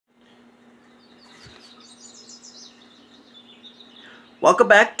Welcome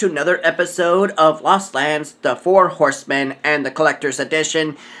back to another episode of Lost Lands, The Four Horsemen, and the Collector's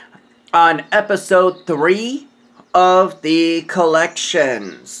Edition on episode 3 of the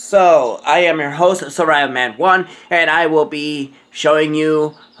collection. So, I am your host, Survival Man 1, and I will be showing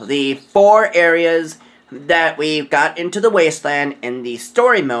you the 4 areas that we've got into the wasteland in the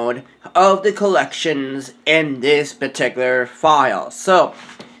story mode of the collections in this particular file. So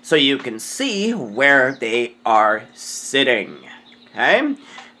you can see where they are sitting. Okay?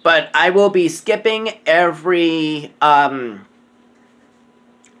 But I will be skipping every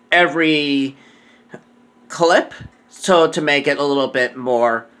clip so to make it a little bit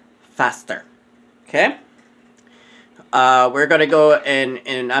more faster. Okay? We're gonna go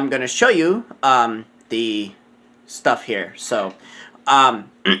and I'm gonna show you the stuff here. So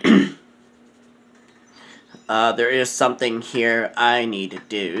there is something here I need to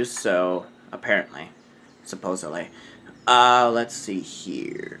do, so apparently, supposedly. Let's see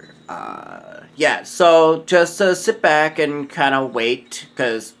here. Yeah, so just sit back and kind of wait,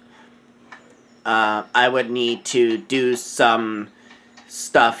 because I would need to do some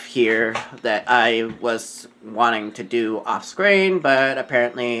stuff here that I was wanting to do off screen, but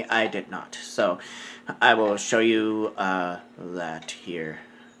apparently I did not. So I will show you that here.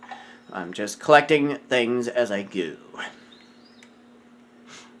 I'm just collecting things as I go.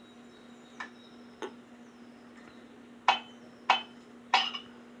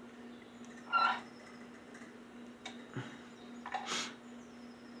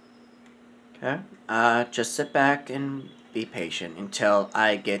 Okay, just sit back and be patient until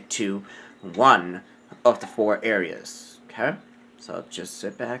I get to one of the 4 areas. Okay, so just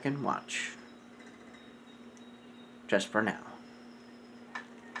sit back and watch. Just for now.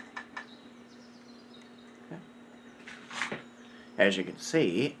 Okay. As you can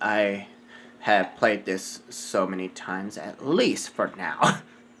see, I have played this so many times, at least for now.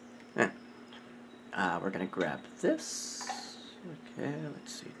 We're gonna grab this. Okay,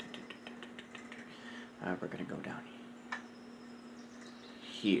 let's see. We're gonna go down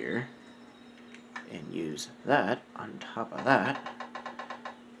here and use that on top of that,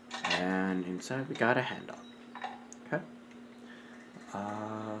 and inside we got a handle. Okay.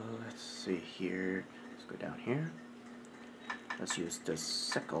 Let's see here. Let's go down here. Let's use the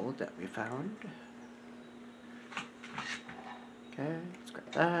sickle that we found. Okay, let's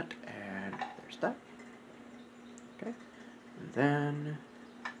grab that, and there's that. Okay, and then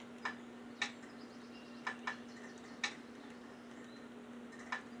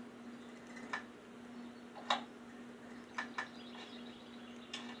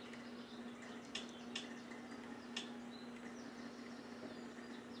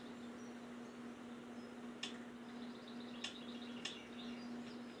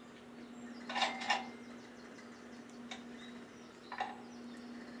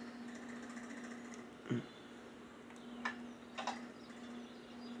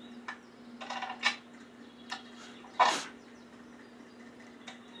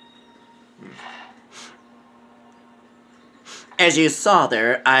as you saw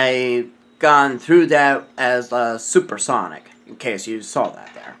there, I gone through that as supersonic, in case you saw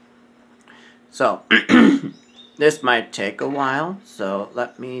that there. So, this might take a while, so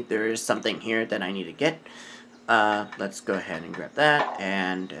there is something here that I need to get. Let's go ahead and grab that,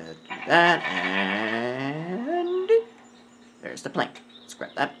 and do that, and there's the plank. Let's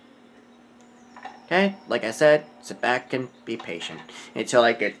grab that. Okay, like I said, sit back and be patient until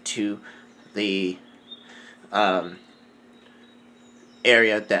I get to the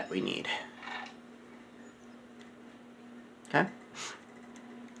area that we need. Okay?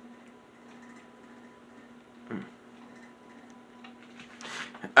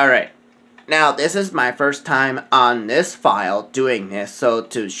 Alright. Now, this is my first time on this file doing this, so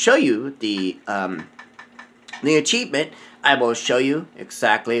to show you the achievement, I will show you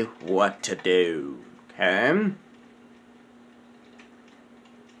exactly what to do. Okay?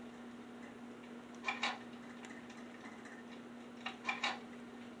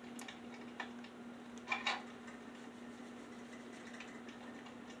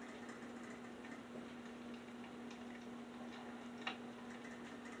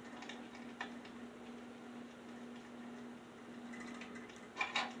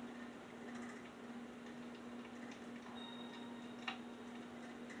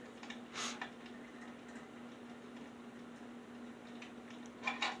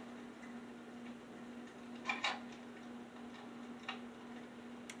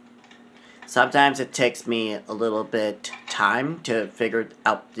 Sometimes it takes me a little bit time to figure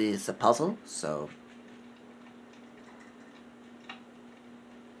out this puzzle, so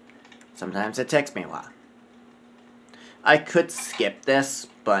sometimes it takes me a while. I could skip this,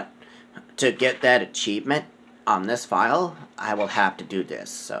 but to get that achievement on this file, I will have to do this.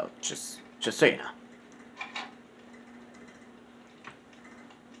 So just so you know.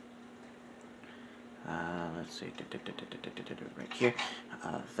 Let's see, right here.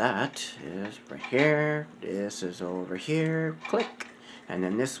 That is right here. This is over here. Click. And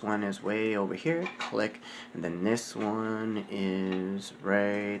then this one is way over here. Click. And then this one is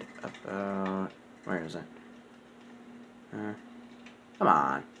right about... Where is it? Come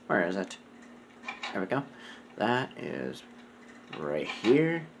on. Where is it? There we go. That is right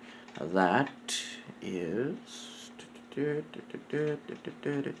here. That is...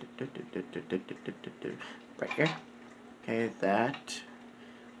 right here. Okay, that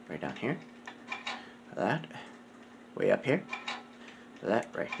right down here. That way up here. That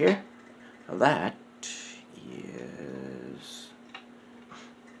right here. That is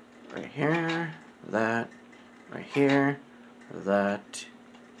right here. That right here. That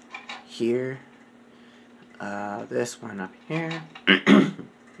here. This one up here.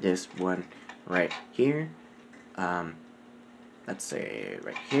 This one right here. Let's say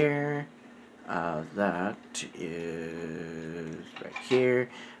right here. That is right here.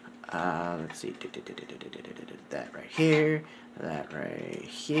 Let's see. That right here. That right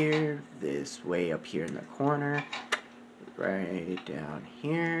here. This way up here in the corner. Right down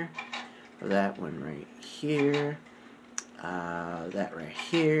here. That one right here. That right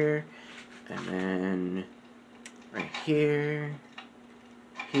here. And then right here.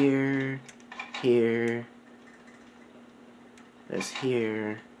 Here. Here. This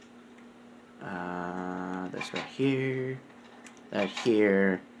here. This right here. That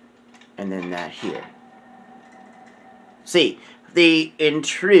here. And then that here. See, the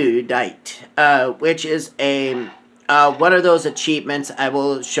Intrudite, which is a one of those achievements I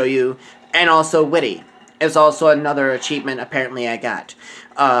will show you, and also Witty is also another achievement apparently I got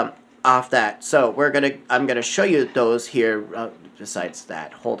off that. So I'm gonna show you those here. Besides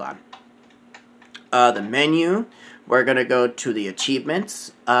that, hold on. The menu. We're gonna go to the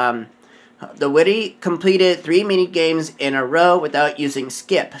achievements. The Witty completed 3 mini games in a row without using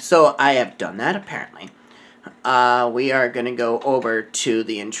skip. So I have done that apparently. We are going to go over to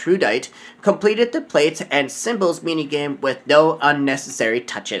the Intrudite, completed the plates and symbols minigame with no unnecessary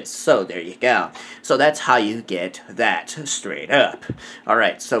touches. So there you go. So that's how you get that straight up.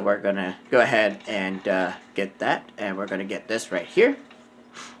 Alright, so we're going to go ahead and get that, and we're going to get this right here.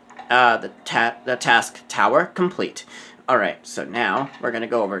 The task tower complete. Alright, so now we're going to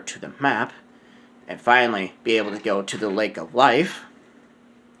go over to the map and finally be able to go to the Lake of Life.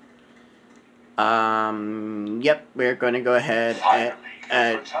 Yep, we're going to go ahead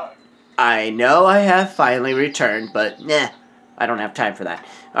and I know I have finally returned, but nah, I don't have time for that.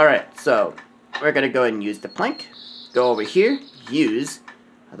 Alright, so we're going to go ahead and use the plank. Go over here, use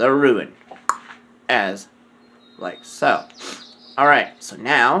the ruin. As like so. Alright, so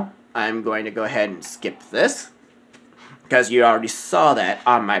now I'm going to go ahead and skip this, because you already saw that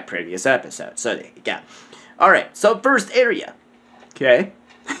on my previous episode. So there you go. Alright, so first area. Okay.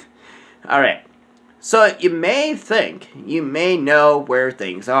 Alright. So you may think, you may know where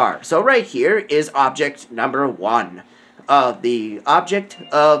things are. So right here is object number 1. The object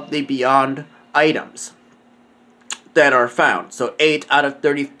of the beyond items that are found. So 8 out of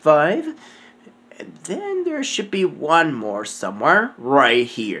 35. And then there should be one more somewhere right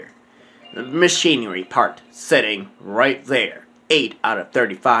here. The machinery part sitting right there. 8 out of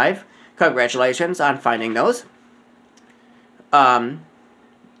 35. Congratulations on finding those.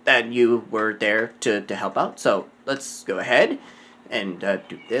 And you were there to help out. So let's go ahead and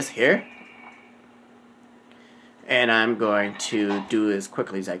do this here. And I'm going to do as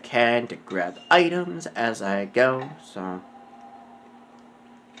quickly as I can to grab items as I go. So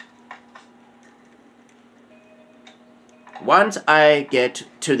once I get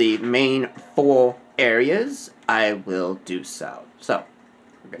to the main 4 areas, I will do so. So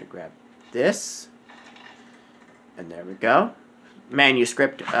we're going to grab this. And there we go.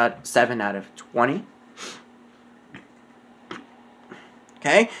 Manuscript 7 out of 20.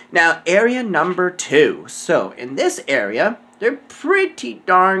 Okay, now area number 2. So in this area, they're pretty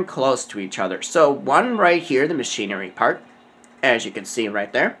darn close to each other. So one right here, the machinery part, as you can see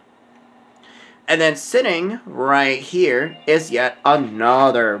right there. And then sitting right here is yet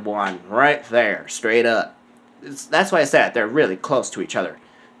another one right there, straight up. That's why I said they're really close to each other.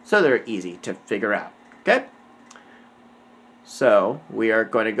 So they're easy to figure out. Okay? So we are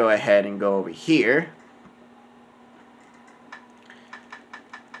going to go ahead and go over here.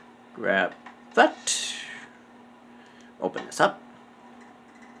 Grab that. Open this up.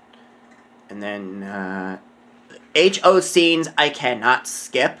 And then HO scenes I cannot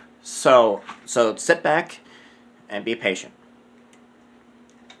skip, so sit back and be patient.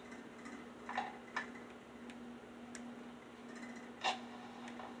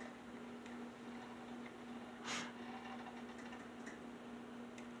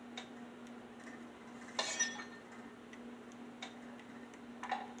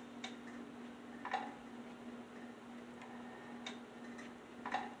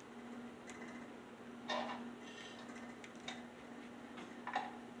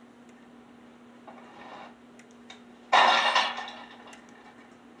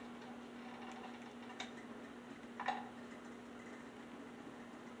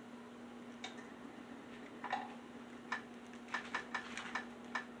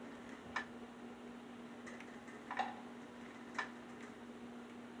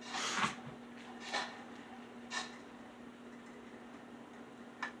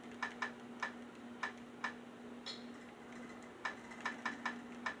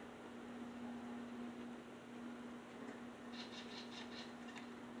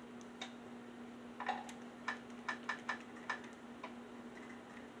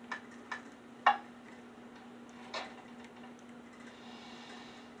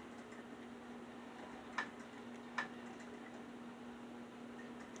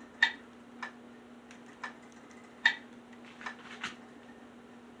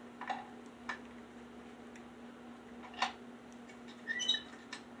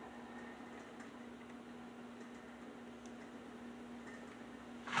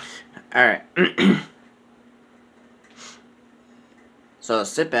 Alright. So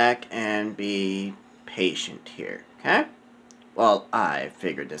sit back and be patient here, okay? Well, I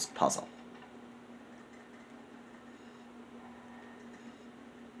figured this puzzle.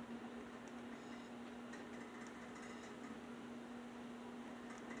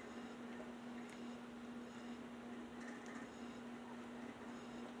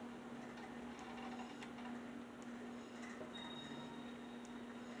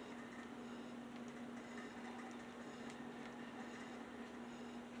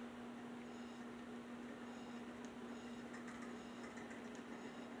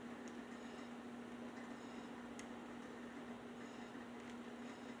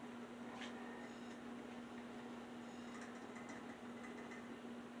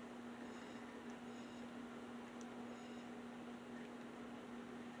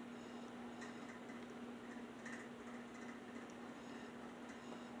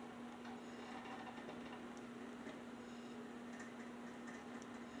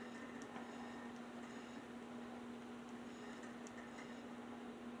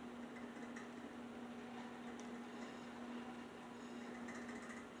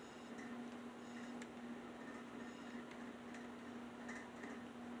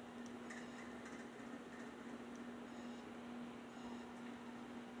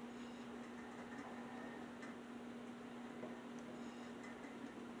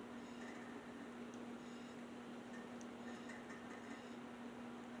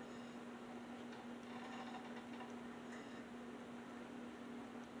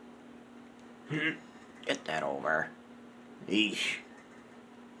 Get that over. Eesh.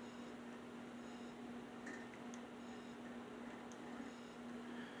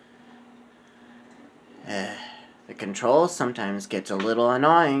 The control sometimes gets a little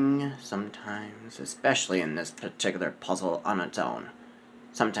annoying. Sometimes, especially in this particular puzzle on its own.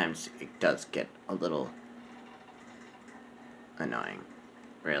 Sometimes it does get a little annoying.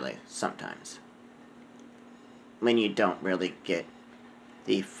 Really, sometimes. When you don't really get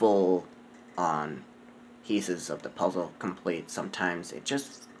the full on pieces of the puzzle complete, sometimes it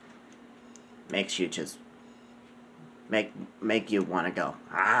just makes you just make you want to go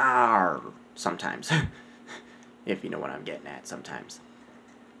 "Arr!" sometimes. If you know what I'm getting at sometimes.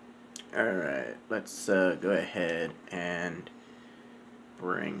 Alright, let's go ahead and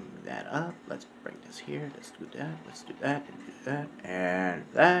bring that up. Let's bring this here. Let's do that. Let's do that. And do that. And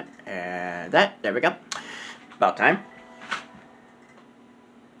that. And that. There we go. About time.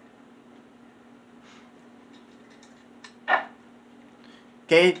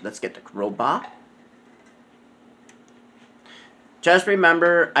 Okay, let's get the robot. Just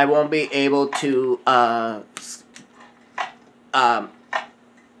remember, I won't be able to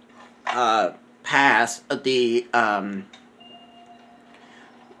pass the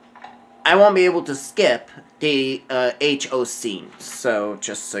I won't be able to skip the HO scene. So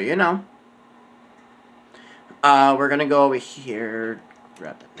just so you know, we're gonna go over here,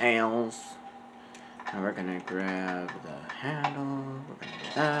 grab the nails. And we're gonna grab the handle, we're gonna do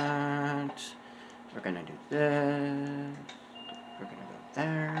that, we're gonna do this, we're gonna go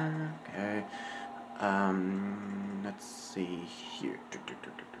there, okay. Let's see here.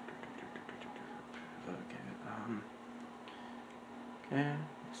 Okay,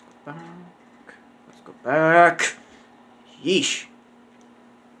 let's go back. Let's go back. Yeesh.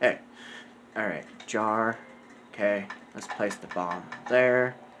 Hey. Alright, jar. Okay, let's place the bomb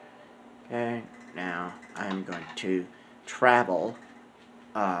there. Okay, now I'm going to travel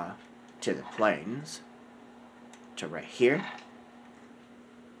to the plains. To right here.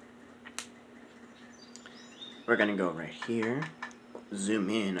 We're gonna go right here. Zoom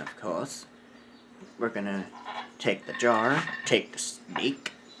in, of course. We're gonna take the jar, take the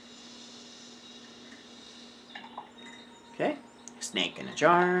snake. Okay, snake in a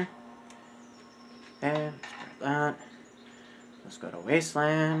jar. And let's grab that. Let's go to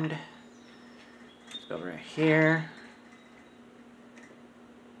Wasteland. Let's go right here.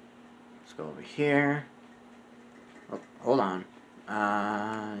 Let's go over here. Oh, hold on.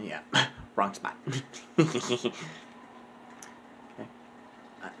 Yeah. Wrong spot. Okay.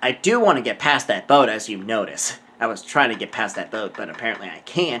 I do want to get past that boat, as you notice. I was trying to get past that boat, but apparently I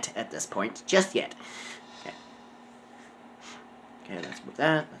can't at this point, just yet. Okay, okay, let's move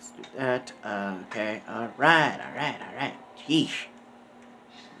that. Let's do that. Okay, alright. Yeesh.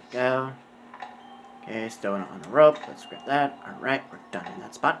 There we go. Okay, still on the rope. Let's grab that. Alright, we're done in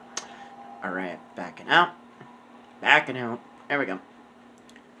that spot. Alright, backing out. Backing out. There we go.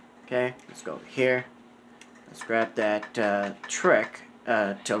 Okay, let's go over here. Let's grab that trick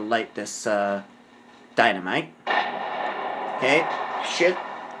to light this dynamite. Okay, ship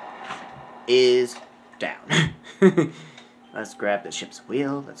is down. Let's grab the ship's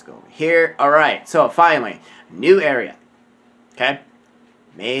wheel. Let's go over here. Alright, so finally, new area. Okay,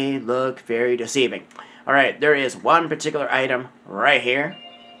 may look very deceiving. Alright, there is one particular item right here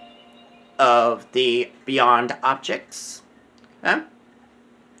of the Beyond Objects. Okay?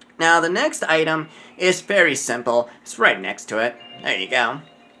 Now, the next item is very simple. It's right next to it. There you go.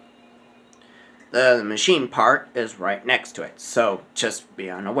 The machine part is right next to it. So, just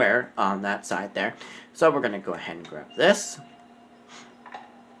be unaware on that side there. So, we're going to go ahead and grab this.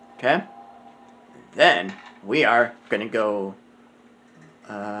 Okay. Then, we are going to go...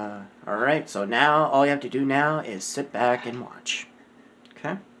 Alright, so now, all you have to do now is sit back and watch.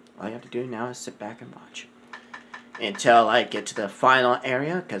 Okay? All you have to do now is sit back and watch. Until I get to the final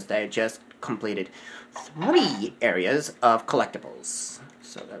area, because they just completed 3 areas of collectibles.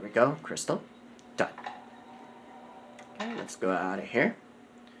 So there we go, crystal, done. Okay, let's go out of here.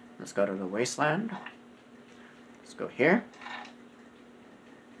 Let's go to the wasteland. Let's go here.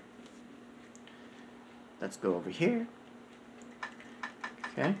 Let's go over here.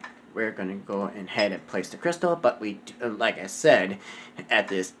 Okay, we're going to go ahead and place the crystal, but we, like I said, at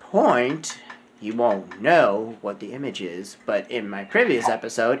this point... you won't know what the image is, but in my previous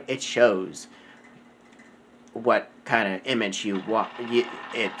episode, it shows what kind of image you want.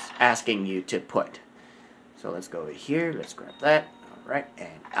 It's asking you to put. So let's go over here. Let's grab that. All right,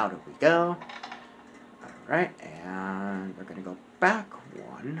 and out we go. All right, and we're gonna go back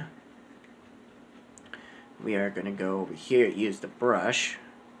one. We are gonna go over here. Use the brush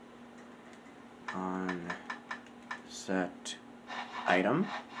on set item.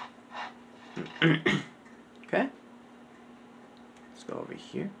 Okay. Let's go over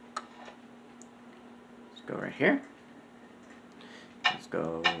here. Let's go right here. Let's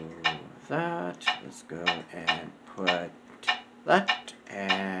go that. Let's go and put that.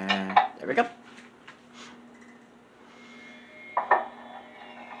 And there we go.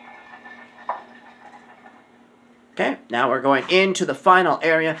 Okay, now we're going into the final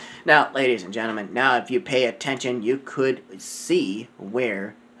area. Now, ladies and gentlemen, now if you pay attention, you could see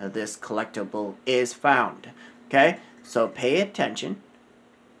where this collectible is found. Okay, so pay attention.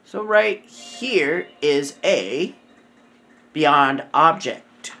 So right here is a Beyond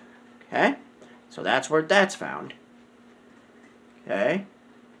Object. Okay, so that's where that's found. Okay,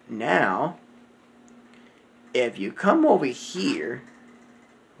 now if you come over here,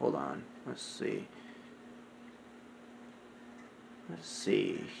 hold on, let's see. Let's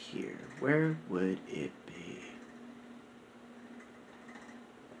see here, where would it be?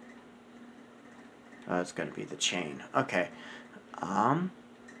 Oh, it's going to be the chain. Okay.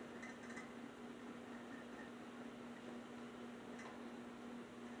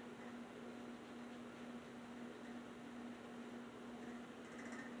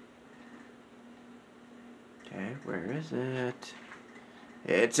 Okay, where is it?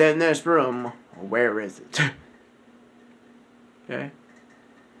 It's in this room. Where is it? Okay.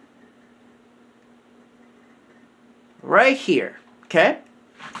 Right here. Okay?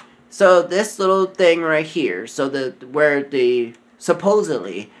 So this little thing right here, so where the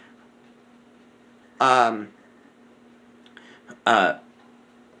supposedly the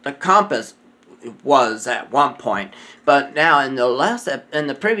compass was at one point, but now in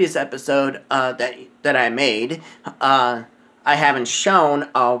the previous episode that I made, I haven't shown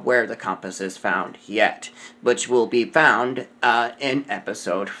where the compass is found yet, which will be found in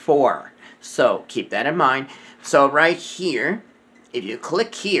episode 4. So keep that in mind. So right here, if you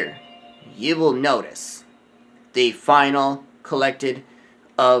click here, you will notice the final collected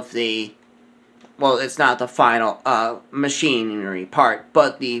of the, well, it's not the final machinery part,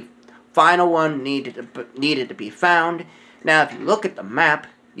 but the final one needed to be found. Now, if you look at the map,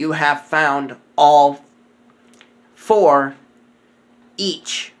 you have found all 4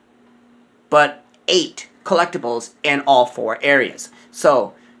 each, but 8 collectibles in all 4 areas.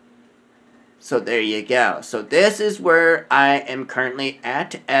 So there you go. So this is where I am currently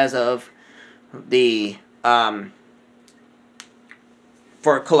at as of the for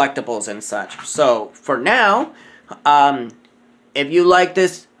collectibles and such. So for now, if you like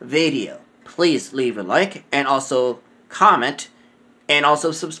this video, please leave a like and also comment and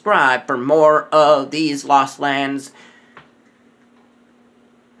also subscribe for more of these Lost Lands,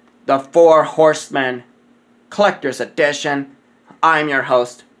 the 4 Horsemen Collector's Edition. I'm your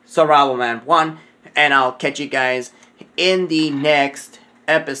host, Survivalman1, and I'll catch you guys in the next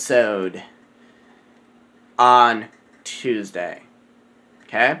episode on Tuesday.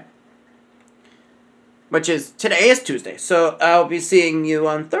 Okay? Today is Tuesday, so I'll be seeing you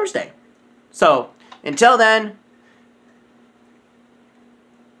on Thursday. So, until then,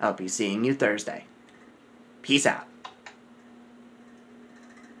 I'll be seeing you Thursday. Peace out.